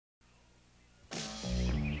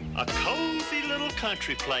A cozy little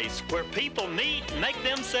country place where people meet and make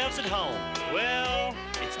themselves at home. Well,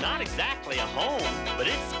 it's not exactly a home, but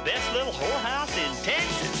it's the best little whorehouse in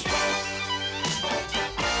Texas.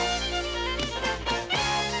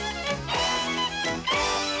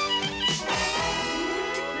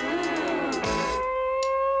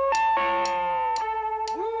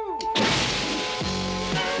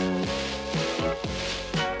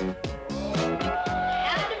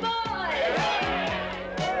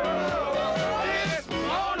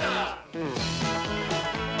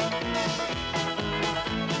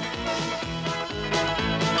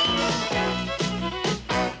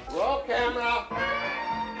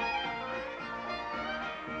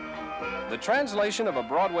 The translation of a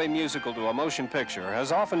Broadway musical to a motion picture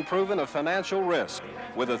has often proven a financial risk.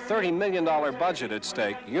 With a $30 million budget at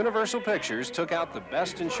stake, Universal Pictures took out the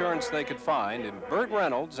best insurance they could find in Burt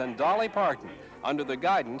Reynolds and Dolly Parton under the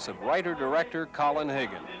guidance of writer-director Colin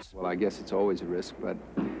Higgins. Well, I guess it's always a risk, but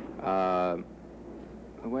the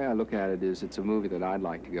way I look at it is it's a movie that I'd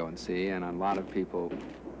like to go and see, and a lot of people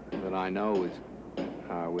that I know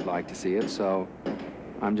would like to see it, so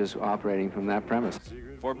I'm just operating from that premise.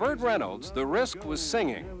 For Burt Reynolds, the risk was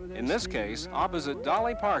singing, in this case, opposite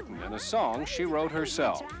Dolly Parton in a song she wrote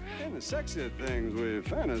herself. And the sexy things we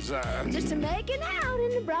fantasize. Just making out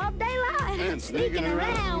in the broad daylight. And sneaking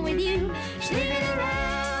around with you. Sneaking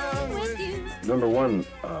around with you. Number one,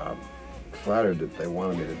 flattered that they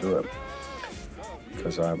wanted me to do it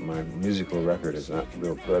because my musical record is not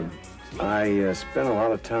real good. I spent a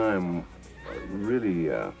lot of time, really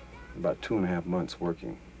about 2.5 months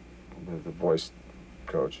working with the voice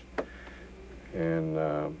coach. And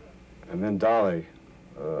then Dolly,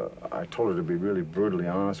 I told her to be really brutally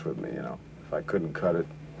honest with me, you know, if I couldn't cut it.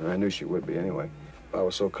 And I knew she would be anyway. I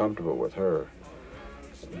was so comfortable with her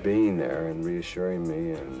being there and reassuring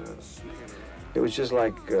me, and it was just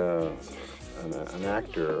like an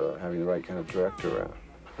actor having the right kind of director around.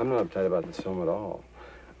 I'm not uptight about this film at all.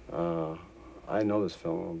 I know this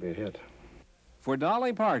film will be a hit. For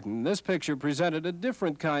Dolly Parton, this picture presented a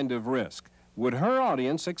different kind of risk. Would her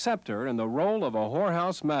audience accept her in the role of a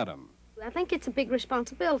whorehouse madam? I think it's a big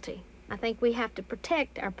responsibility. I think we have to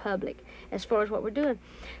protect our public as far as what we're doing.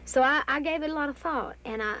 So I gave it a lot of thought,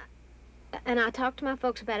 and I talked to my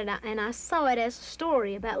folks about it, and I saw it as a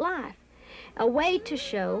story about life. A way to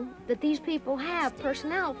show that these people have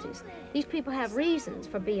personalities. These people have reasons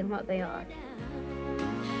for being what they are.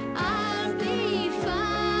 I'll be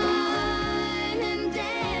fine and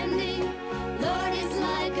dandy. Lord, it's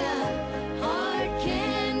like a hard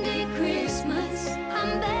candy Christmas.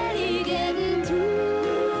 I'm barely getting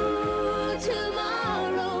through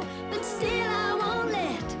tomorrow, but still I won't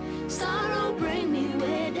let sorrow bring me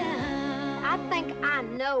way down. I think I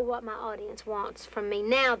know what my audience wants from me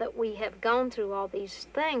now that we have gone through all these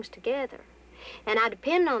things together. And I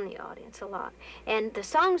depend on the audience a lot. And the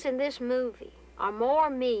songs in this movie are more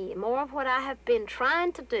me, more of what I have been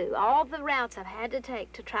trying to do, all the routes I've had to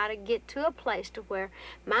take to try to get to a place to where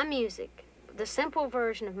my music, the simple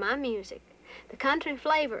version of my music, the country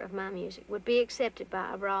flavor of my music would be accepted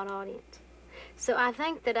by a broad audience. So I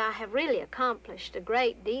think that I have really accomplished a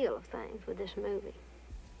great deal of things with this movie.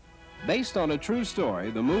 Based on a true story,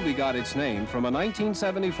 the movie got its name from a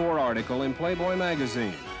 1974 article in Playboy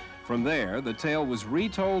magazine. From there, the tale was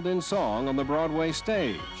retold in song on the Broadway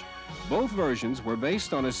stage. Both versions were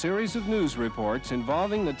based on a series of news reports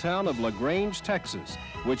involving the town of LaGrange, Texas,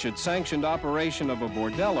 which had sanctioned operation of a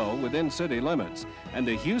bordello within city limits, and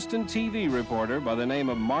a Houston TV reporter by the name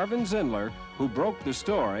of Marvin Zindler, who broke the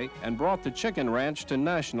story and brought the chicken ranch to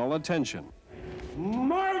national attention.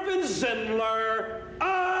 Marvin Zindler,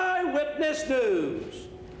 Eyewitness News.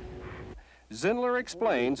 Zindler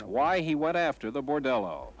explains why he went after the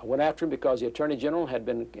bordello. I went after him because the Attorney General had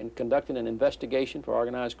been conducting an investigation for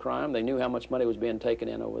organized crime. They knew how much money was being taken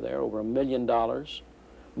in over there, over $1 million, $1.5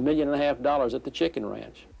 million at the chicken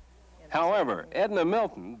ranch. However, Edna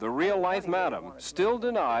Milton, the real-life madam, still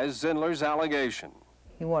denies Zindler's allegation.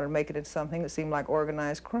 He wanted to make it into something that seemed like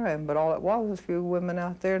organized crime, but all it was a few women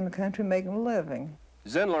out there in the country making a living.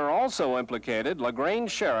 Zindler also implicated LaGrange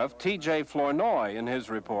Sheriff T.J. Flournoy in his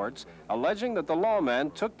reports, alleging that the lawman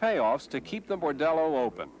took payoffs to keep the bordello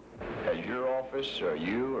open. Has your office, or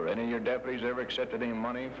you, or any of your deputies ever accepted any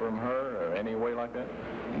money from her, or any way like that?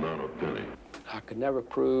 Not a penny. I could never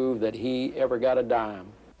prove that he ever got a dime.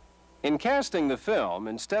 In casting the film,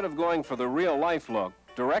 instead of going for the real-life look,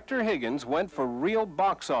 director Higgins went for real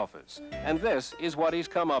box office, and this is what he's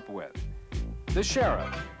come up with. The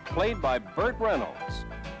sheriff, played by Burt Reynolds.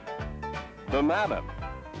 The madam,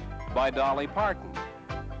 by Dolly Parton.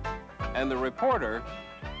 And the reporter,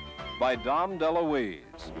 by Dom DeLuise.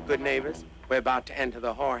 Good neighbors, we're about to enter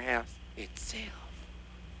the whorehouse itself.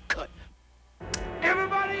 Cut.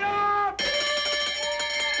 Everybody up!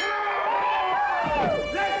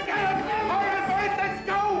 Let's go! All right, boys, let's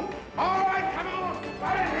go! All right, come on!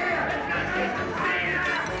 Right here!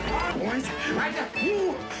 Boys, right there.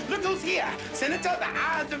 Ooh, look who's here. Senator, the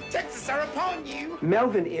eyes of Texas are upon you.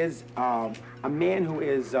 Melvin is a man who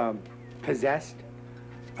is possessed.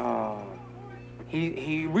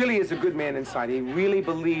 He really is a good man inside. He really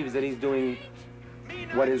believes that he's doing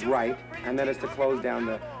what is right, and that is to close down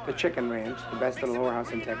the chicken ranch, the best little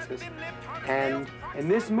whorehouse in Texas. And in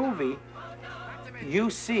this movie, you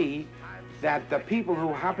see that the people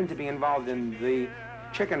who happen to be involved in the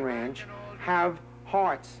chicken ranch have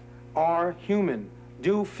hearts, are human,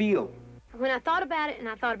 do feel. When I thought about it,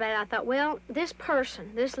 I thought, well, this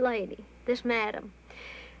person, this lady, this madam,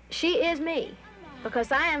 she is me.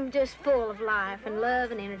 Because I am just full of life and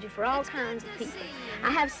love and energy for all kinds of people.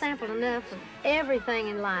 I have sampled enough of everything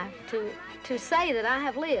in life to say that I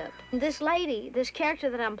have lived. This lady, this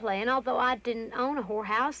character that I'm playing, although I didn't own a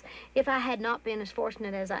whorehouse, if I had not been as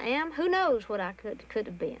fortunate as I am, who knows what I could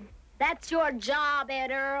have been. That's your job,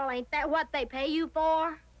 Ed Earl. Ain't that what they pay you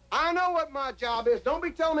for? I know what my job is. Don't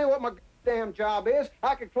be telling me what my damn job is.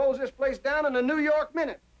 I could close this place down in a New York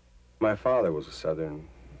minute. My father was a Southern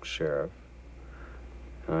sheriff.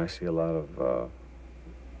 And I see a lot of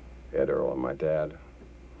Ed Earl and my dad,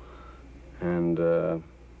 and I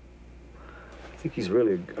think he's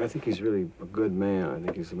really a good man. I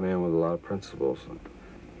think he's a man with a lot of principles.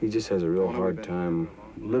 He just has a real hard time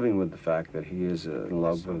living with the fact that he is in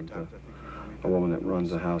love with a woman that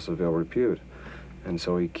runs a house of ill repute, and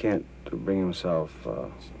so he can't bring himself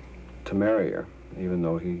to marry her, even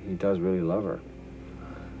though he does really love her,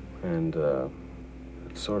 and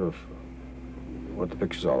it's sort of what the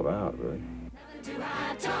picture's all about, really.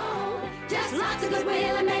 Just lots of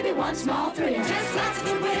goodwill and maybe one small thrill. Just lots of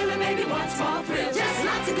goodwill and maybe one small thrill. Just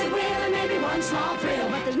lots of goodwill and maybe one small thrill.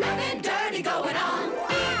 But there's nothing